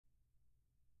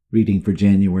Reading for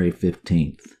January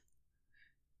 15th.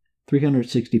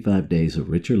 365 Days of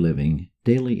Richer Living,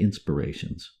 Daily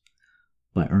Inspirations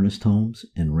by Ernest Holmes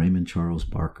and Raymond Charles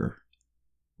Barker.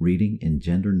 Reading in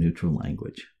gender-neutral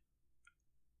language.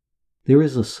 There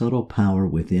is a subtle power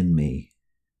within me,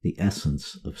 the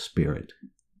essence of spirit.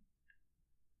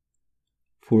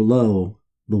 For lo,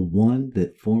 the one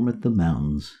that formeth the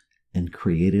mountains, and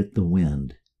createth the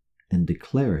wind, and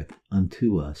declareth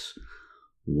unto us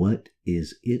what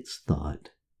is its thought,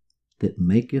 that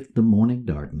maketh the morning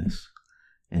darkness,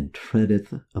 and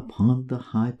treadeth upon the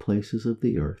high places of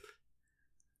the earth.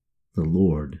 The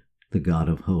Lord, the God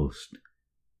of hosts,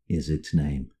 is its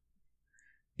name.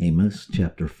 Amos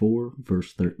chapter 4,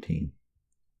 verse 13.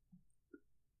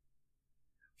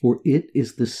 For it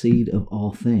is the seed of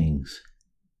all things,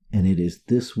 and it is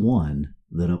this one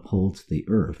that upholds the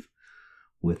earth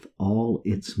with all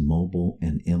its mobile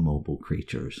and immobile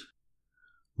creatures.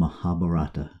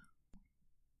 Mahabharata.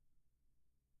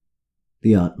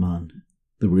 The Atman,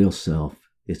 the real self,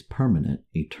 is permanent,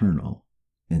 eternal,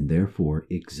 and therefore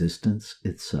existence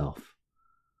itself.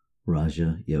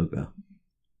 Raja Yoga.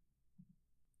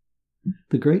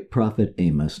 The great prophet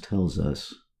Amos tells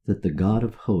us that the God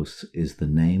of hosts is the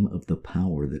name of the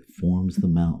power that forms the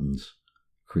mountains,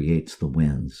 creates the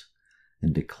winds,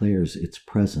 and declares its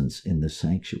presence in the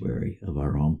sanctuary of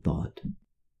our own thought.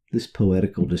 This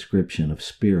poetical description of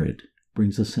spirit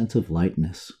brings a sense of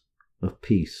lightness, of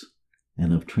peace,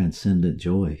 and of transcendent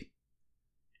joy.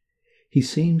 He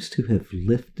seems to have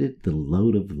lifted the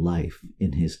load of life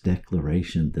in his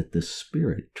declaration that the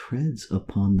spirit treads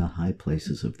upon the high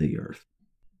places of the earth.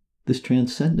 This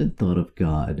transcendent thought of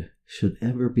God should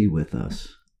ever be with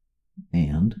us,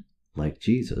 and, like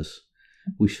Jesus,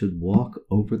 we should walk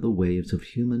over the waves of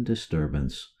human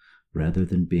disturbance rather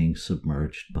than being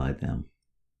submerged by them.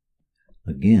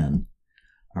 Again,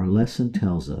 our lesson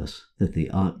tells us that the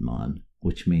Atman,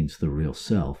 which means the real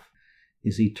self,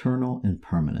 is eternal and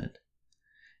permanent.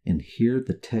 And here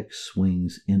the text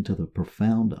swings into the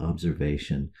profound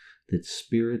observation that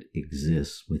spirit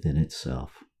exists within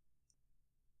itself.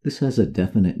 This has a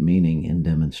definite meaning in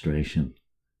demonstration.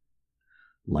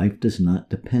 Life does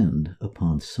not depend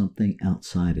upon something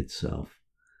outside itself,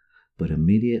 but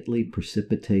immediately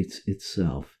precipitates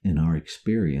itself in our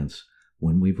experience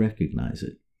when we recognize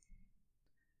it.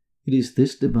 It is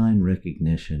this divine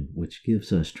recognition which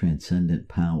gives us transcendent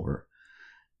power,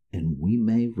 and we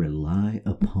may rely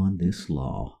upon this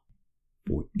law,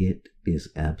 for it is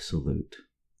absolute.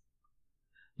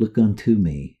 Look unto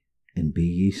me, and be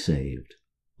ye saved,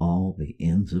 all the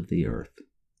ends of the earth.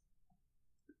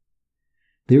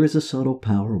 There is a subtle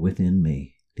power within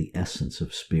me, the essence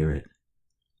of spirit.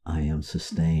 I am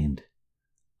sustained.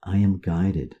 I am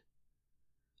guided.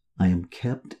 I am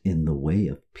kept in the way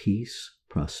of peace,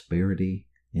 prosperity,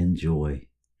 and joy.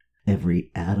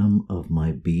 Every atom of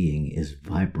my being is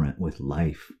vibrant with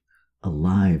life,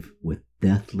 alive with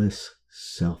deathless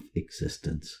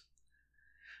self-existence.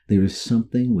 There is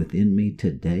something within me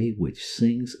today which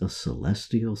sings a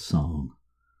celestial song,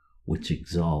 which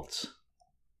exalts.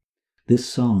 This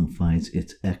song finds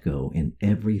its echo in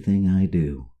everything I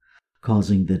do,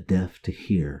 causing the deaf to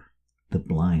hear, the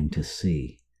blind to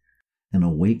see, and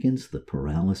awakens the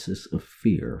paralysis of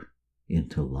fear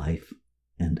into life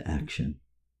and action.